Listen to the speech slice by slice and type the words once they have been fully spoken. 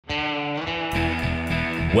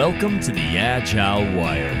Welcome to the Agile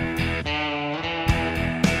Wire.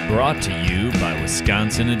 Brought to you by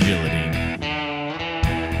Wisconsin Agility.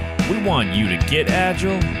 We want you to get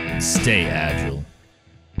agile and stay agile.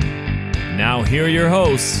 Now here are your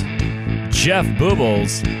hosts, Jeff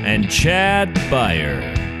Bubolz and Chad Beier.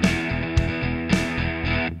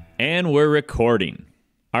 And we're recording.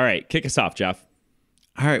 All right, kick us off, Jeff.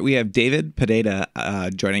 All right, we have David Pereira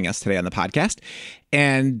joining us today on the podcast.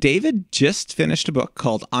 And David just finished a book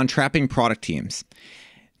called Untrapping Product Teams.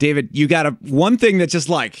 David, you got one thing that's just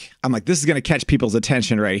I'm like, this is going to catch people's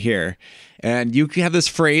attention right here. And you have this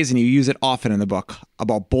phrase, and you use it often in the book,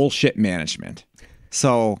 about bullshit management.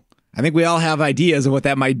 So I think we all have ideas of what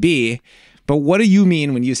that might be. But what do you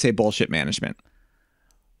mean when you say bullshit management?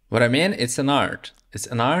 What I mean, it's an art. It's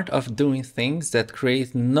an art of doing things that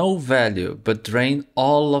create no value but drain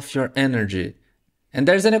all of your energy. And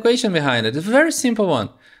there's an equation behind it. It's a very simple one.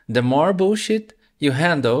 The more bullshit you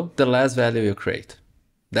handle, the less value you create.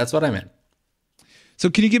 That's what I meant. So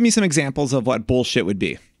can you give me some examples of what bullshit would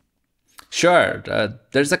be? Sure.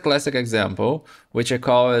 There's a classic example, which I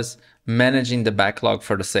call as managing the backlog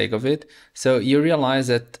for the sake of it. So you realize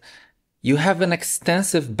that you have an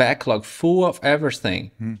extensive backlog full of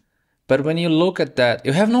everything. But when you look at that,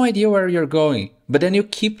 you have no idea where you're going. But then you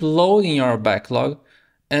keep loading your backlog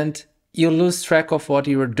and you lose track of what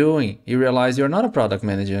you were doing. You realize you're not a product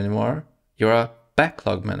manager anymore. You're a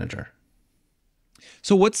backlog manager.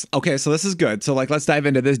 So so this is good. So let's dive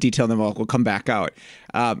into this detail and then we'll come back out.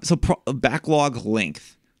 Backlog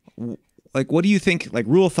length. What do you think,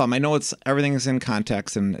 rule of thumb? I know everything is in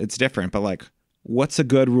context and it's different, but what's a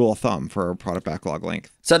good rule of thumb for product backlog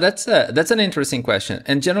length? So that's an interesting question.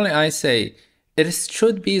 And generally I say it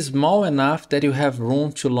should be small enough that you have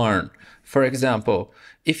room to learn. For example,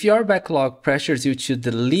 if your backlog pressures you to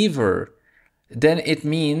deliver, then it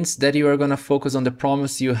means that you are going to focus on the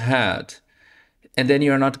promise you had. And then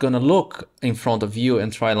you're not going to look in front of you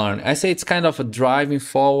and try learn. I say it's kind of a driving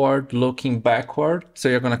forward, looking backward. So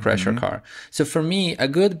you're going to crash your car. So for me, a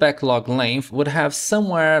good backlog length would have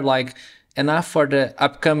somewhere enough for the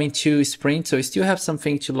upcoming 2 sprints. So you still have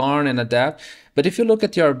something to learn and adapt. But if you look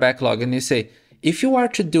at your backlog and you say, if you are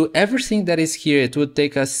to do everything that is here, it would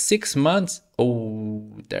take us 6 months.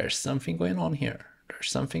 Oh, there's something going on here. There's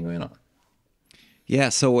something going on. Yeah.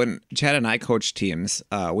 So when Chad and I coach teams,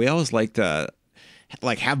 we always like to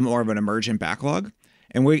have more of an emergent backlog.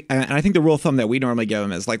 And I think the rule of thumb that we normally give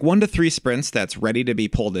them is 1 to 3 sprints that's ready to be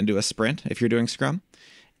pulled into a sprint if you're doing Scrum.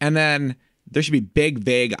 And then there should be big,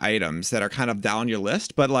 vague items that are kind of down your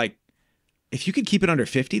list. But if you could keep it under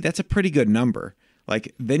 50, that's a pretty good number.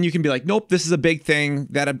 Then you can be nope, this is a big thing,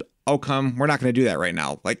 that outcome, we're not going to do that right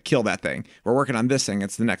now. Kill that thing. We're working on this thing.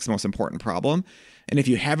 It's the next most important problem. And if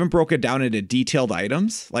you haven't broke it down into detailed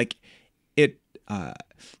items,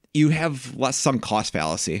 you have less some cost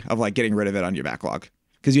fallacy of getting rid of it on your backlog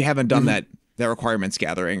because you haven't done that requirements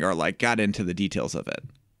gathering or got into the details of it.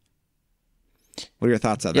 What are your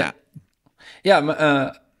thoughts on that?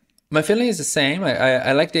 Yeah, my feeling is the same.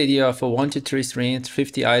 I like the idea of a 1 to 3 sprints,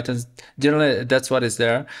 50 items. Generally, that's what is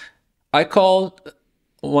there. I call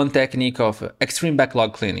one technique of extreme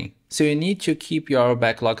backlog cleaning. So you need to keep your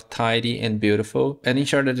backlog tidy and beautiful and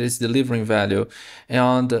ensure that it's delivering value.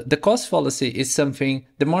 And the cost fallacy is something,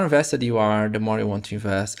 the more invested you are, the more you want to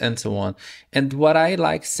invest and so on. And what I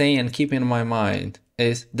like saying and keeping in my mind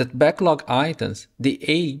is that backlog items, they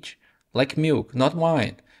age like milk, not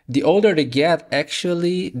wine. The older they get,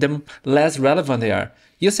 actually, the less relevant they are.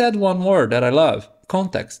 You said one word that I love,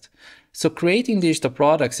 context. So creating digital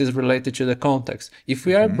products is related to the context. If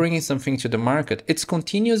we are bringing something to the market, it's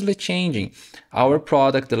continuously changing. Our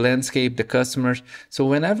product, the landscape, the customers. So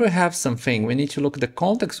whenever we have something, we need to look at the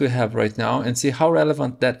context we have right now and see how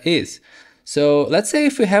relevant that is. So let's say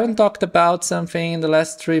if we haven't talked about something in the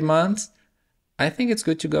last 3 months, I think it's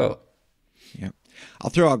good to go. Yeah. I'll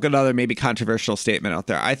throw out another maybe controversial statement out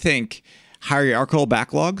there. I think hierarchal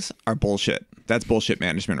backlogs are bullshit. That's bullshit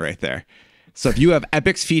management right there. So if you have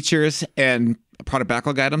epics, features, and product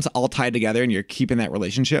backlog items all tied together and you're keeping that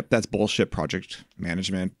relationship, that's bullshit product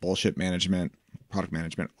management, bullshit management, product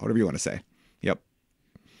management, whatever you want to say. Yep.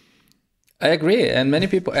 I agree. And many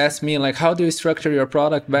people ask me, how do you structure your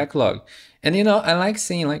product backlog? And, I like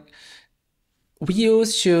seeing, we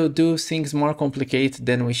used to do things more complicated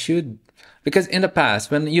than we should. Because in the past,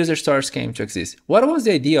 when user stores came to exist, what was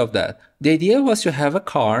the idea of that? The idea was to have a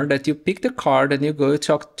card that you pick the card and you go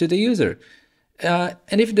talk to the user. And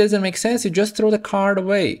if it doesn't make sense, you just throw the card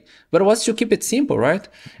away. But it was to keep it simple, right?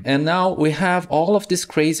 And now we have all of these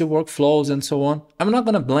crazy workflows and so on. I'm not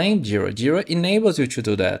going to blame Jira. Jira enables you to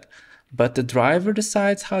do that. but the driver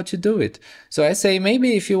decides how to do it. So I say,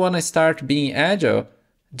 maybe if you want to start being agile,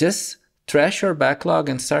 just trash your backlog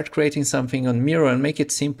and start creating something on Miro and make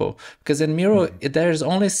it simple. Because in Miro, there's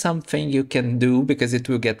only something you can do because it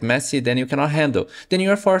will get messy, then you cannot handle. Then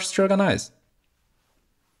you are forced to organize.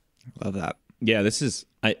 Love that. Yeah,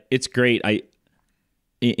 it's great.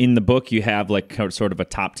 In the book, you have like sort of a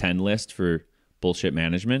top 10 list for bullshit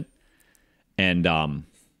management. And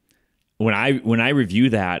when I review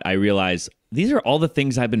that, I realize these are all the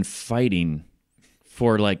things I've been fighting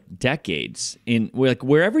for like decades. In like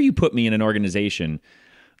wherever you put me in an organization,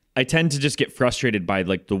 I tend to just get frustrated by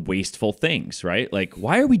like the wasteful things, right? Like,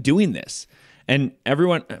 why are we doing this? And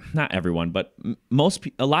not everyone, but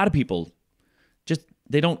a lot of people just,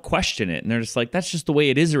 they don't question it. And they're just like, that's just the way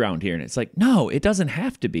it is around here. And it's like, no, it doesn't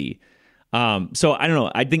have to be. So I don't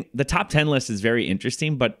know. I think the top 10 list is very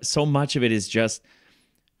interesting, but so much of it is just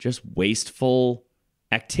wasteful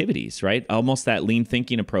activities, right? Almost that lean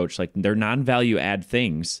thinking approach. Like they're non-value add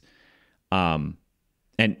things. And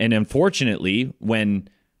unfortunately, when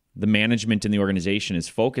the management in the organization is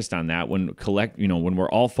focused on that, when we're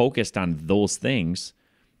all focused on those things,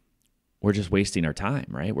 we're just wasting our time,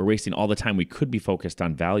 right? We're wasting all the time we could be focused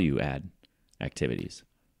on value add activities.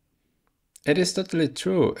 It is totally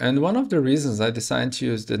true. And one of the reasons I decided to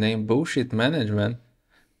use the name bullshit management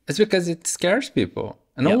is because it scares people.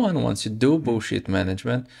 And no one wants to do bullshit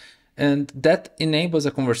management. And that enables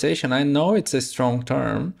a conversation. I know it's a strong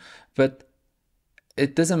term, but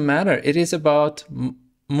it doesn't matter. It is about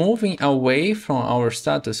moving away from our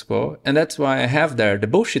status quo. And that's why I have there the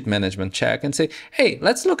bullshit management check and say, hey,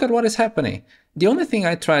 let's look at what is happening. The only thing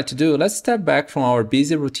I try to do, let's step back from our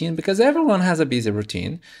busy routine, because everyone has a busy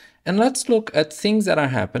routine. And let's look at things that are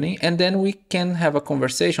happening. And then we can have a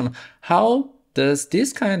conversation. How does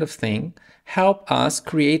this kind of thing help us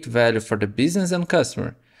create value for the business and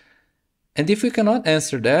customer? And if we cannot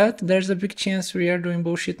answer that, there's a big chance we are doing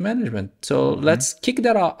bullshit management. So let's kick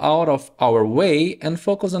that out of our way and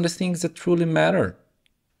focus on the things that truly matter.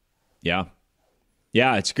 Yeah.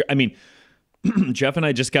 Yeah, it's I mean, Jeff and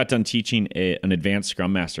I just got done teaching an advanced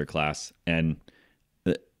Scrum Master class, and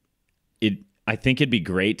I think it'd be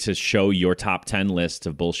great to show your top 10 list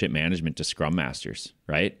of bullshit management to Scrum Masters,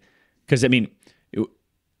 right? Because, I mean,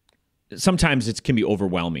 sometimes it can be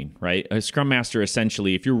overwhelming, right? A Scrum Master,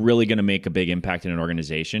 essentially, if you're really going to make a big impact in an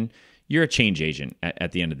organization, you're a change agent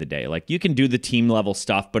at the end of the day. Like, you can do the team level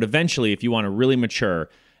stuff, but eventually, if you want to really mature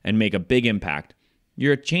and make a big impact,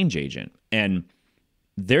 you're a change agent. And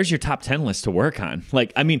there's your top 10 list to work on.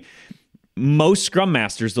 Like, I mean, most Scrum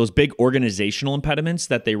Masters, those big organizational impediments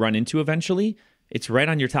that they run into eventually, it's right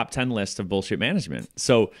on your top 10 list of bullshit management.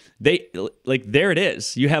 So there it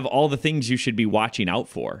is. You have all the things you should be watching out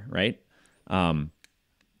for, right?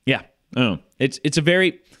 Yeah. Oh,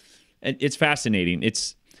 it's fascinating.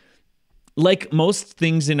 It's like most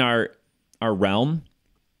things in our realm,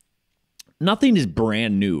 nothing is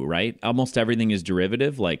brand new, right? Almost everything is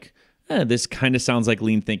derivative. Like, this kind of sounds like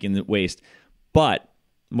lean thinking waste. But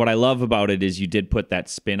what I love about it is you did put that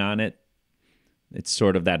spin on it. It's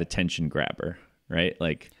sort of that attention grabber, right?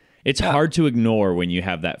 Like, it's hard to ignore when you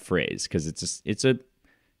have that phrase, because it's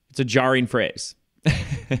a jarring phrase.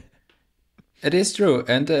 It is true.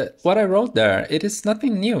 And what I wrote there, it is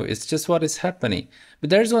nothing new. It's just what is happening. But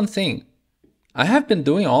there's one thing. I have been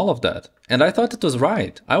doing all of that, and I thought it was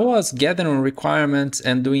right. I was gathering requirements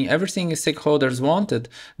and doing everything stakeholders wanted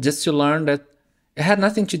just to learn that it had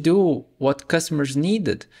nothing to do what customers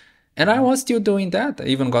needed. And I was still doing that. I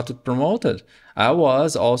even got promoted. I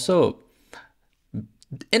was also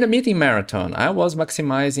in a meeting marathon. I was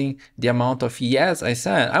maximizing the amount of yes I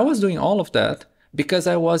said. I was doing all of that because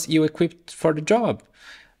I was ill-equipped for the job.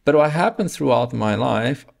 But what happened throughout my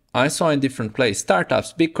life, I saw in different places,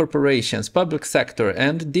 startups, big corporations, public sector,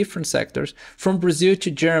 and different sectors, from Brazil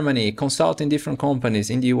to Germany, consulting different companies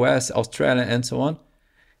in the US, Australia, and so on.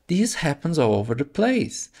 This happens all over the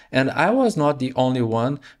place. And I was not the only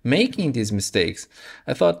one making these mistakes.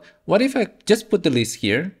 I thought, what if I just put the list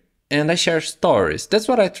here and I share stories? That's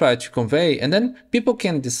what I try to convey. And then people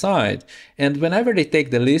can decide. And whenever they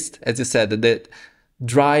take the list, as you said, the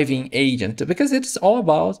driving agent, because it's all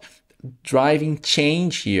about driving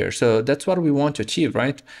change here. So that's what we want to achieve,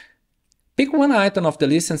 right? Pick one item of the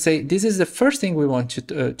list and say, this is the first thing we want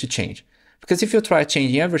to change. Because if you try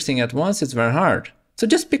changing everything at once, it's very hard. So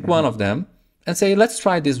just pick one of them and say, let's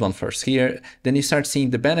try this one first here. Then you start seeing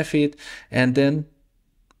the benefit, and then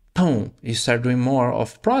boom, you start doing more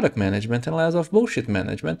of product management and less of bullshit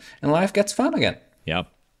management, and life gets fun again. Yep.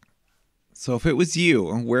 So if it was you,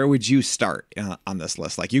 where would you start on this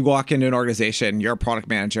list? Like, you walk into an organization, you're a product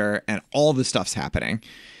manager, and all this stuff's happening.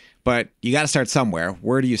 but you got to start somewhere.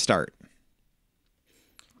 Where do you start?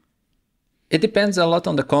 It depends a lot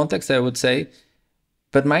on the context, I would say.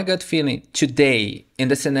 But my gut feeling today, in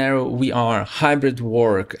the scenario we are, hybrid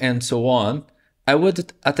work and so on, I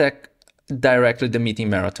would attack directly the meeting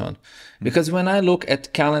marathon. Because when I look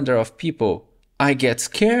at calendar of people, I get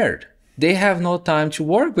scared. They have no time to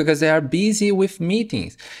work because they are busy with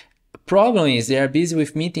meetings. Problem is they are busy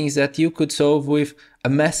with meetings that you could solve with a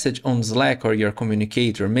message on Slack or your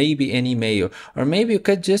communicator, maybe an email, or maybe you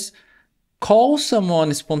could just call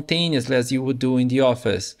someone spontaneously as you would do in the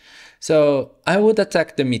office. So I would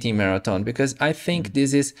attack the meeting marathon because I think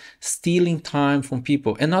this is stealing time from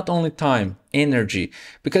people, and not only time, energy.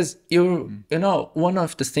 Because you know, one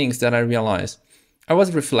of the things that I realized, I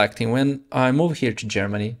was reflecting when I moved here to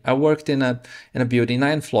Germany. I worked in a building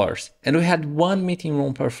 9 floors, and we had 1 meeting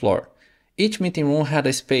room per floor. Each meeting room had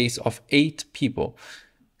a space of 8 people.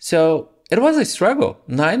 So it was a struggle.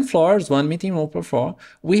 9 floors, 1 meeting room per floor.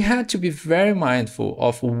 We had to be very mindful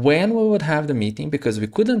of when we would have the meeting because we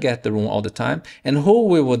couldn't get the room all the time, and who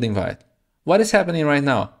we would invite. What is happening right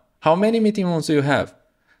now? How many meeting rooms do you have?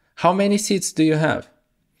 How many seats do you have?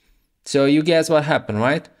 So you guess what happened,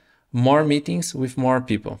 right? More meetings with more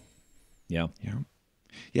people. Yeah.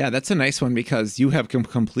 Yeah, that's a nice one because you have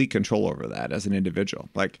complete control over that as an individual.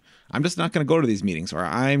 Like, I'm just not going to go to these meetings, or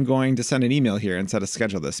I'm going to send an email here instead of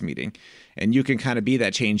schedule this meeting. And you can kind of be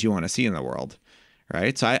that change you want to see in the world,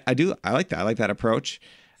 right? So I like that. I like that approach.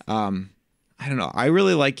 I don't know. I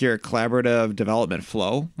really like your collaborative development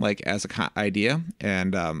flow, like as a idea.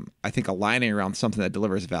 And I think aligning around something that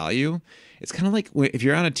delivers value. It's kind of like if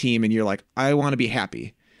you're on a team and you're like, I want to be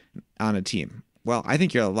happy on a team. Well, I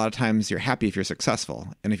think a lot of times you're happy if you're successful.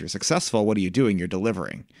 And if you're successful, what are you doing? You're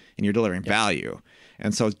delivering, and you're delivering value.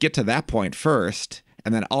 And so get to that point first,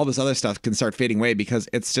 and then all this other stuff can start fading away because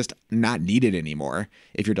it's just not needed anymore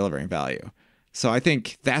if you're delivering value. So I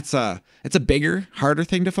think it's a bigger, harder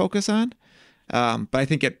thing to focus on. But I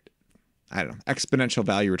think exponential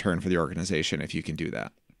value return for the organization if you can do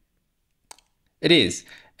that. It is.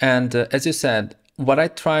 And as you said, what I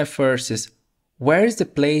try first is, where is the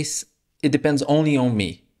place it depends only on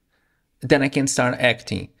me? Then I can start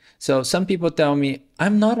acting. So some people tell me,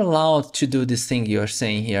 I'm not allowed to do this thing you're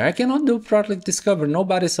saying here. I cannot do product discovery.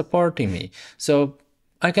 Nobody's supporting me. So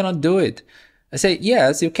I cannot do it. I say,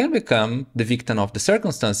 yes, you can become the victim of the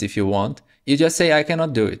circumstance if you want. You just say, I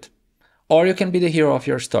cannot do it. Or you can be the hero of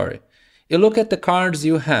your story. You look at the cards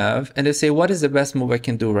you have and they say, what is the best move I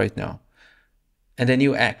can do right now? And then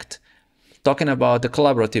you act. Talking about the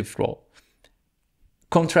collaborative flow.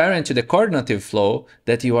 Contrary to the coordinative flow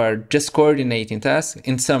that you are just coordinating tasks,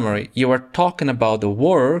 in summary, you are talking about the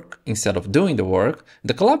work instead of doing the work.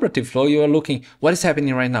 The collaborative flow, you are looking, what is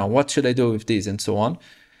happening right now? What should I do with this? And so on.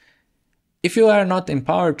 If you are not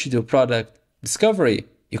empowered to do product discovery,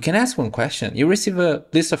 you can ask one question. You receive a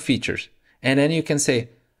list of features, and then you can say,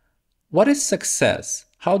 what is success?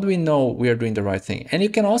 How do we know we are doing the right thing? And you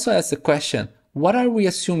can also ask the question, what are we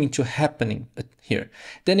assuming to happening here?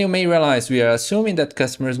 Then you may realize we are assuming that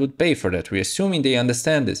customers would pay for that. We're assuming they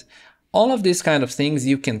understand this. All of these kind of things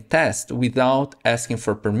you can test without asking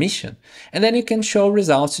for permission. And then you can show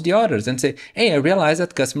results to the others and say, hey, I realize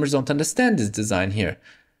that customers don't understand this design here.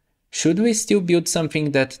 Should we still build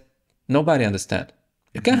something that nobody understands?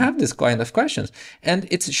 You can have this kind of questions. And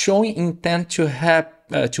it's showing intent to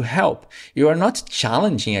help. You are not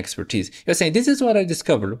challenging expertise. You're saying, this is what I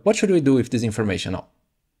discovered. What should we do with this information now?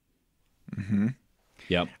 Mm-hmm.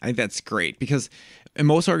 Yep. I think that's great because in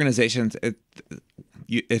most organizations,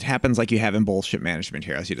 it happens like you have in bullshit management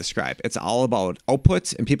here, as you described. It's all about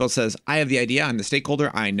outputs, and people says, I have the idea, I'm the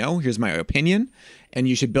stakeholder, I know, here's my opinion, and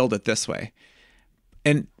you should build it this way.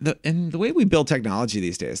 And the way we build technology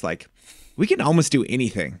these days, like, we can almost do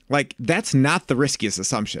anything. Like, that's not the riskiest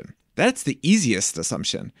assumption. That's the easiest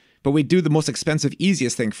assumption. But we do the most expensive,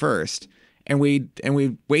 easiest thing first, and we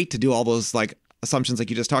wait to do all those like assumptions like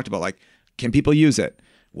you just talked about. Like, can people use it?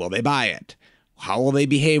 Will they buy it? How will they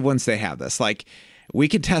behave once they have this? Like, we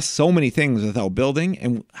could test so many things without building,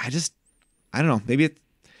 and I don't know. Maybe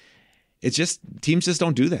it's just teams just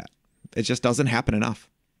don't do that. It just doesn't happen enough.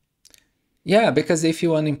 Yeah, because they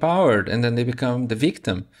feel unempowered and then they become the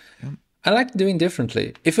victim. Yeah. I like doing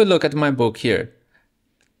differently. If you look at my book here,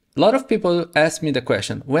 a lot of people ask me the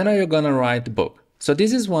question, when are you going to write the book? So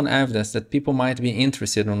this is one evidence that people might be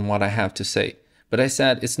interested in what I have to say. But I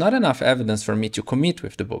said, it's not enough evidence for me to commit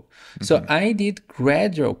with the book. Mm-hmm. So I did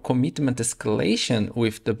gradual commitment escalation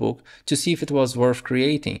with the book to see if it was worth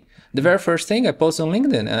creating. The very first thing I posted on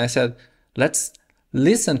LinkedIn, and I said, let's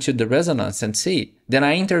listen to the resonance and see. Then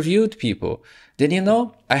I interviewed people.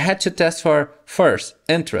 Then, I had to test for first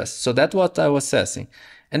interest. So that's what I was assessing.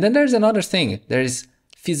 And then there's another thing. There is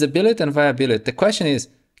feasibility and viability. The question is,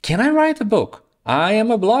 can I write a book? I am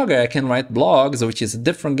a blogger. I can write blogs, which is a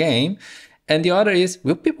different game. And the other is,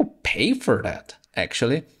 will people pay for that,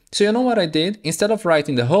 actually? So you know what I did? Instead of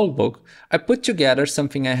writing the whole book, I put together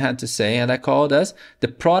something I had to say, and I called as the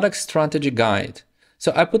Product Strategy Guide.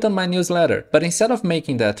 So I put on my newsletter, but instead of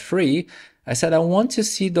making that free, I said I want to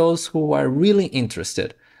see those who are really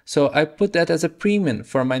interested. So I put that as a premium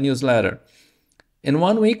for my newsletter. In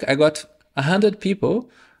 1 week, I got 100 people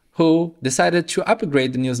who decided to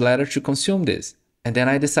upgrade the newsletter to consume this. And then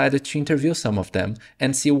I decided to interview some of them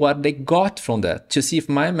and see what they got from that, to see if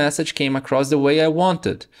my message came across the way I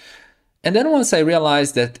wanted. And then once I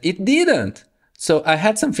realized that it didn't, so I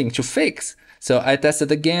had something to fix. So I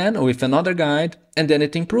tested again with another guide, and then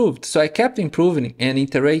it improved. So I kept improving and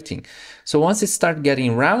iterating. So once it started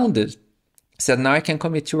getting rounded, I said, now I can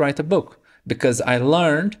commit to write a book, because I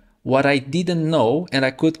learned what I didn't know and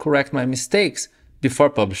I could correct my mistakes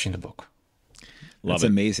before publishing the book. That's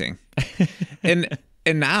amazing. and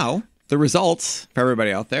now the results for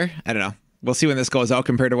everybody out there, I don't know. We'll see when this goes out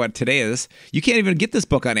compared to what today is. You can't even get this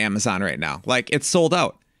book on Amazon right now. Like, it's sold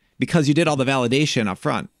out because you did all the validation up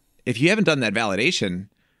front. If you haven't done that validation,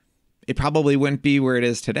 it probably wouldn't be where it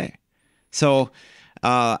is today. So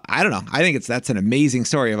I don't know. I think that's an amazing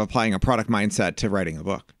story of applying a product mindset to writing a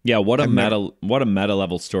book. Yeah, what a meta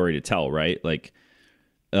level story to tell, right? Like,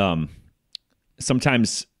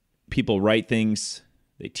 sometimes people write things,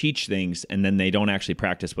 they teach things, and then they don't actually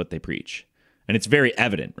practice what they preach. And it's very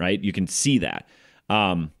evident, right? You can see that.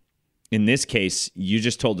 In this case, you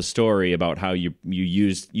just told a story about how you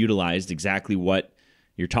utilized exactly what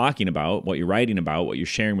you're talking about, what you're writing about, what you're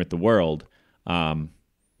sharing with the world,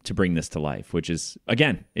 to bring this to life, which is,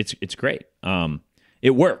 again, it's great.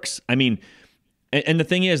 It works. I mean, and the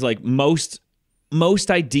thing is, like, most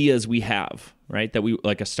ideas we have, right? That we,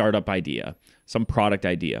 like a startup idea, some product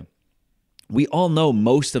idea, we all know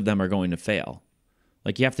most of them are going to fail.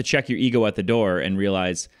 Like, you have to check your ego at the door and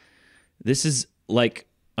realize this is like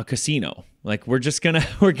a casino. Like, we're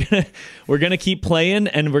gonna keep playing,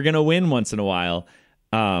 and we're gonna win once in a while.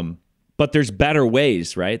 But there's better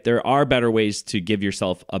ways, right? There are better ways to give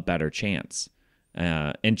yourself a better chance,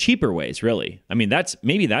 and cheaper ways, really. I mean, that's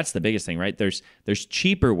the biggest thing, right? There's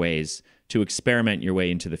cheaper ways to experiment your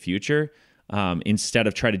way into the future, instead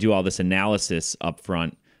of try to do all this analysis up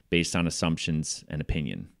front based on assumptions and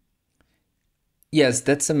opinion. Yes,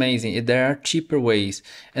 that's amazing. There are cheaper ways.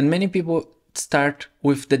 And many people start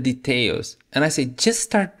with the details. And I say, just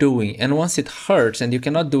start doing. And once it hurts and you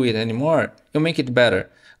cannot do it anymore, you'll make it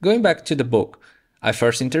better. Going back to the book, I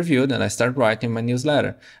first interviewed and I started writing my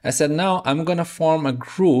newsletter. I said, now I'm going to form a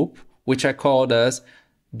group, which I called as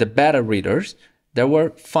the beta readers. There were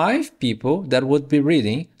 5 people that would be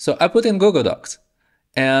reading. So I put in Google Docs,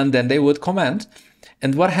 and then they would comment.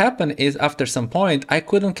 And what happened is, after some point, I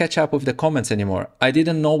couldn't catch up with the comments anymore. I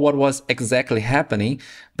didn't know what was exactly happening,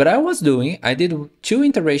 but I did 2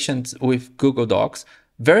 iterations with Google Docs,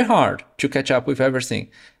 very hard to catch up with everything.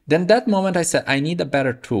 Then that moment I said, I need a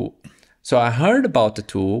better tool. So I heard about the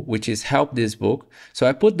tool, which is Help This Book. So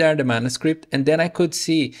I put there the manuscript, and then I could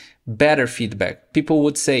see better feedback. People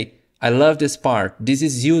would say, I love this part. This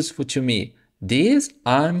is useful to me. This,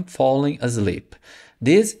 I'm falling asleep.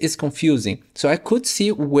 This is confusing. So I could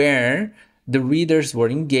see where the readers were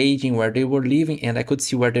engaging, where they were leaving, and I could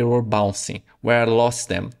see where they were bouncing, where I lost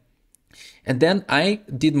them. And then I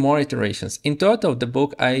did more iterations. In total, the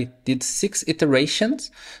book, I did 6 iterations.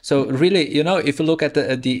 So really, if you look at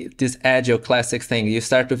this Agile classic thing, you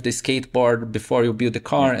start with the skateboard before you build the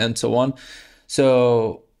car and so on.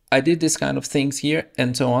 So I did this kind of things here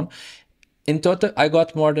and so on. In total, I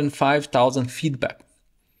got more than 5,000 feedback.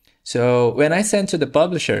 So when I sent to the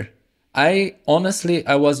publisher, I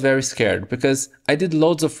was very scared, because I did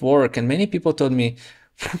loads of work, and many people told me,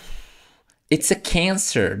 it's a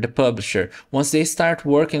cancer, the publisher. Once they start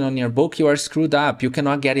working on your book, you are screwed up. You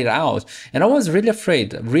cannot get it out. And I was really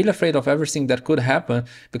afraid of everything that could happen,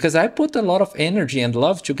 because I put a lot of energy and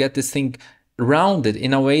love to get this thing rounded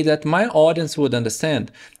in a way that my audience would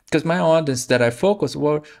understand. Because my audience that I focus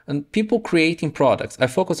were on people creating products. I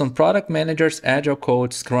focus on product managers, agile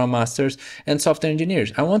coaches, scrum masters, and software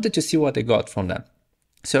engineers. I wanted to see what they got from that.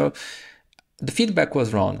 So the feedback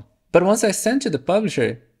was wrong. But once I sent to the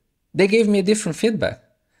publisher, they gave me a different feedback.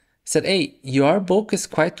 Said, hey, your book is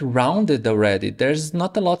quite rounded already. There's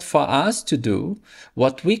not a lot for us to do.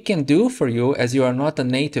 What we can do for you, as you are not a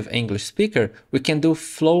native English speaker, we can do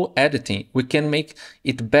flow editing. We can make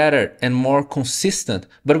it better and more consistent,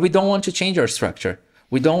 but we don't want to change our structure.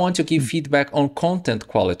 We don't want to give feedback on content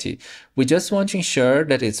quality. We just want to ensure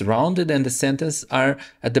that it's rounded and the sentences are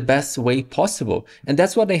at the best way possible. And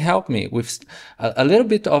that's what they helped me with, a little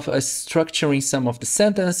bit of structuring some of the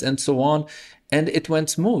sentence and so on. And it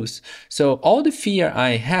went smooth. So all the fear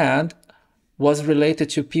I had was related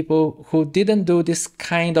to people who didn't do this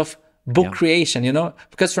kind of book creation,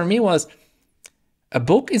 because for me was, a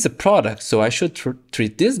book is a product, so I should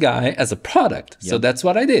treat this guy as a product. So that's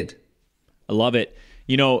what I did. I love it.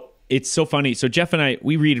 It's so funny. So Jeff and I,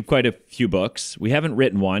 we read quite a few books. We haven't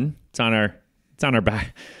written one. It's on our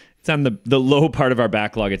back. It's on the low part of our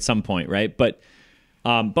backlog at some point, right? But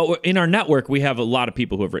in our network, we have a lot of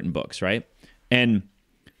people who have written books, right? And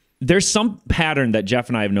there's some pattern that Jeff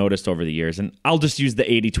and I have noticed over the years, and I'll just use the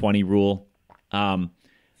 80-20 rule.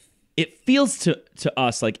 It feels to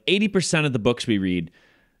us like 80% of the books we read,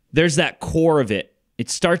 there's that core of it. It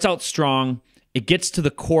starts out strong, it gets to the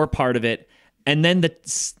core part of it, and then the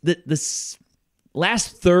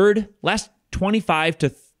last 25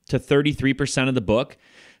 to 33% of the book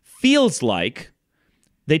feels like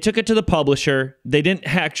they took it to the publisher. They didn't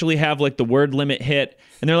actually have like the word limit hit,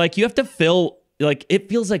 and they're like, you have to fill, like it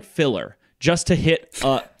feels like filler just to hit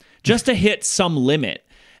some limit.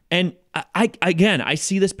 And I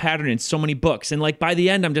see this pattern in so many books, and like by the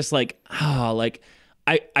end, I'm just like,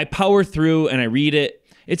 I power through and I read it.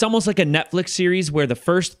 It's almost like a Netflix series where the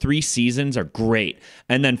first 3 seasons are great,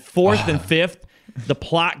 and then 4th and 5th, the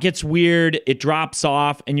plot gets weird, it drops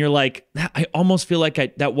off, and you're like, I almost feel like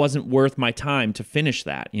that wasn't worth my time to finish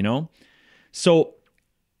that, So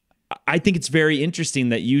I think it's very interesting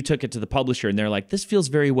that you took it to the publisher, and they're like, this feels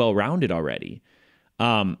very well rounded already.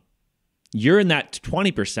 You're in that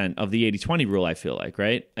 20% of the 80-20 rule, I feel like,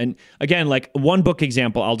 right? And again, like one book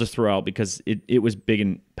example I'll just throw out because it was big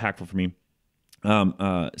and impactful for me.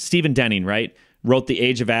 Stephen Denning, right? Wrote The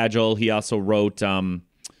Age of Agile. He also wrote the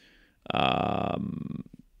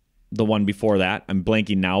one before that. I'm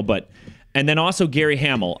blanking now, and then also Gary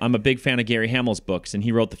Hamel. I'm a big fan of Gary Hamel's books, and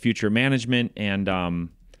he wrote The Future of Management and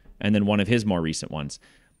then one of his more recent ones.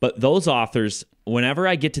 But those authors, whenever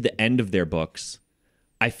I get to the end of their books,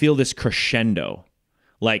 I feel this crescendo,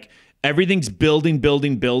 like everything's building,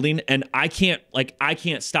 and I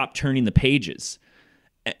can't stop turning the pages.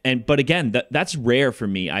 But again, that's rare for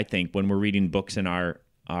me, I think, when we're reading books in our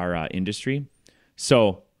industry.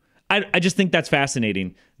 So I just think that's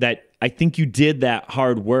fascinating that I think you did that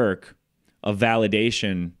hard work of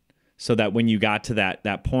validation so that when you got to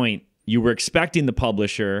that point, you were expecting the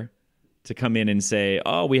publisher to come in and say,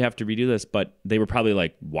 oh, we have to redo this, but they were probably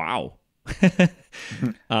like, wow. It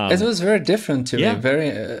was very different to me,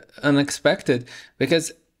 very unexpected,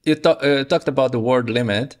 because you talked about the word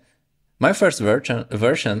limit. My first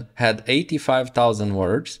version had 85,000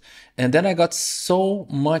 words, and then I got so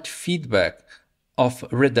much feedback of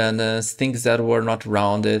redundancy, things that were not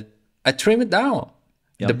rounded. I trimmed it down.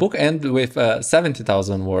 Yep. The book ended with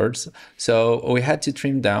 70,000 words, so we had to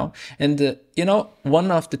trim down. And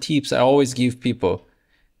one of the tips I always give people,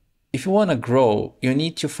 if you want to grow, you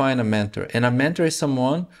need to find a mentor. And a mentor is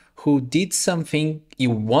someone who did something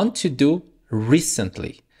you want to do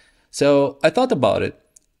recently. So I thought about it.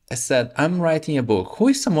 I said, I'm writing a book. Who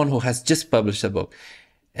is someone who has just published a book?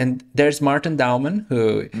 And there's Martin Dauman,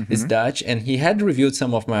 who is Dutch, and he had reviewed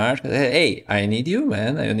some of my art. Hey, I need you,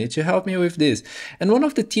 man. I need to help me with this. And one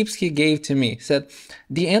of the tips he gave to me said,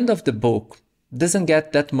 the end of the book doesn't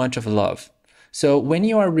get that much of love. So when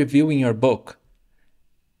you are reviewing your book,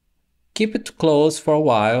 keep it close for a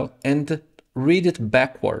while and read it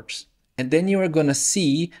backwards. And then you are going to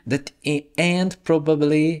see that the end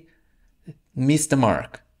probably missed the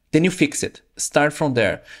mark. Then you fix it. Start from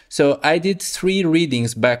there. So I did 3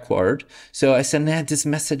 readings backward. So I said, nah, this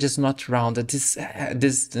message is not rounded. This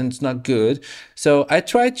is not good. So I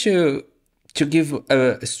tried to give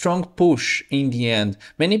a strong push in the end.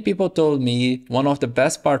 Many people told me one of the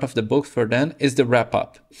best part of the book for them is the wrap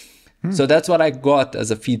up. So that's what I got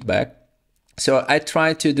as a feedback. So I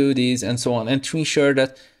tried to do this and so on, and to ensure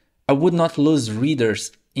that I would not lose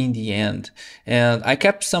readers in the end. And I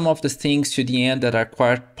kept some of the things to the end that are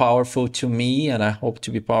quite powerful to me, and I hope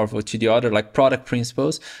to be powerful to the other, like product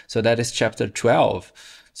principles. So that is chapter 12.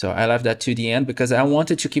 So I left that to the end because I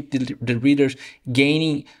wanted to keep the readers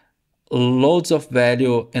gaining loads of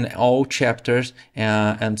value in all chapters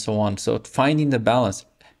and so on. So finding the balance.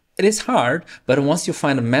 It is hard, but once you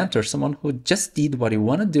find a mentor, someone who just did what you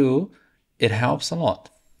want to do, it helps a lot.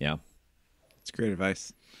 Yeah. That's great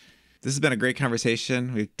advice. This has been a great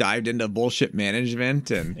conversation. We've dived into bullshit management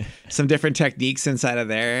and some different techniques inside of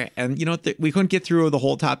there. And we couldn't get through the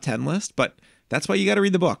whole top 10 list, but that's why you got to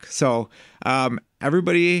read the book. So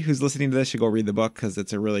everybody who's listening to this should go read the book because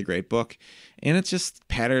it's a really great book. And it's just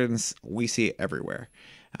patterns we see everywhere.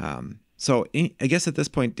 So I guess at this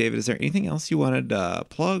point, David, is there anything else you wanted to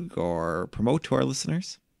plug or promote to our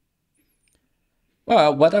listeners?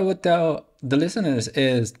 Well, what I would tell the listeners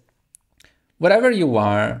is whatever you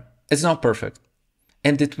are, it's not perfect.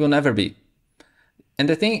 And it will never be. And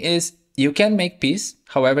the thing is, you can make peace,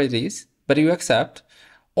 however it is, but you accept,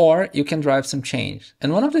 or you can drive some change.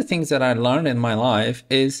 And one of the things that I learned in my life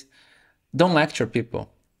is don't lecture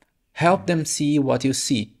people. Help them see what you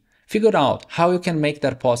see. Figure out how you can make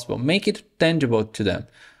that possible. Make it tangible to them.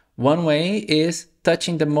 One way is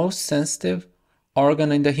touching the most sensitive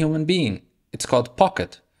organ in the human being. It's called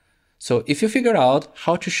pocket. So if you figure out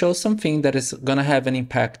how to show something that is going to have an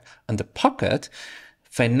impact on the pocket,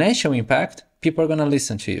 financial impact, people are going to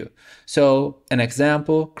listen to you. So an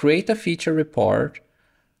example, create a feature report.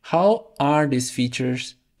 How are these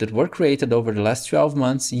features that were created over the last 12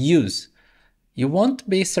 months used? You won't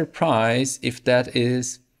be surprised if that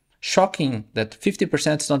is shocking that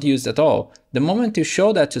 50% is not used at all. The moment you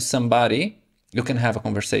show that to somebody, you can have a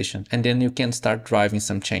conversation and then you can start driving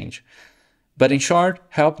some change. But in short,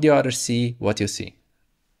 help the others see what you see.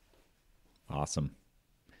 Awesome.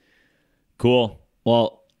 Cool.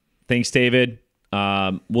 Well, thanks, David.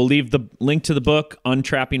 We'll leave the link to the book,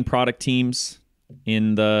 Untrapping Product Teams,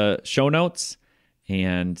 in the show notes.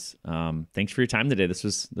 And thanks for your time today. This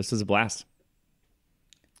was a blast.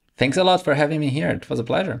 Thanks a lot for having me here. It was a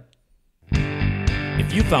pleasure.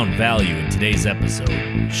 If you found value in today's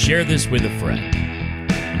episode, share this with a friend.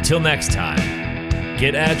 Until next time,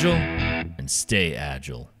 get agile and stay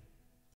agile.